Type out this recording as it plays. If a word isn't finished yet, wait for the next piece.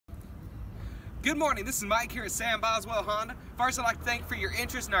Good morning, this is Mike here at Sam Boswell Honda. First, I'd like to thank you for your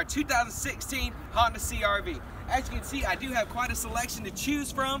interest in our 2016 Honda CR-V. As you can see, I do have quite a selection to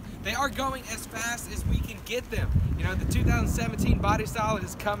choose from. They are going as fast as we can get them. You know, the 2017 body style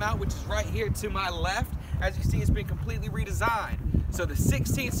has come out, which is right here to my left. As you see, it's been completely redesigned. So the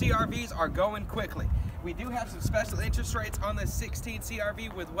 16 CR-Vs are going quickly. We do have some special interest rates on the 16 CR-V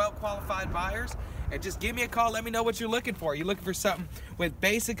with well-qualified buyers. And just give me a call, let me know what you're looking for. Are you looking for something with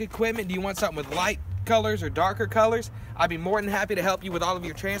basic equipment? Do you want something with light colors or darker colors? I'd be more than happy to help you with all of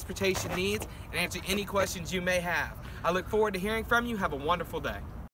your transportation needs and answer any questions you may have. I look forward to hearing from you. Have a wonderful day.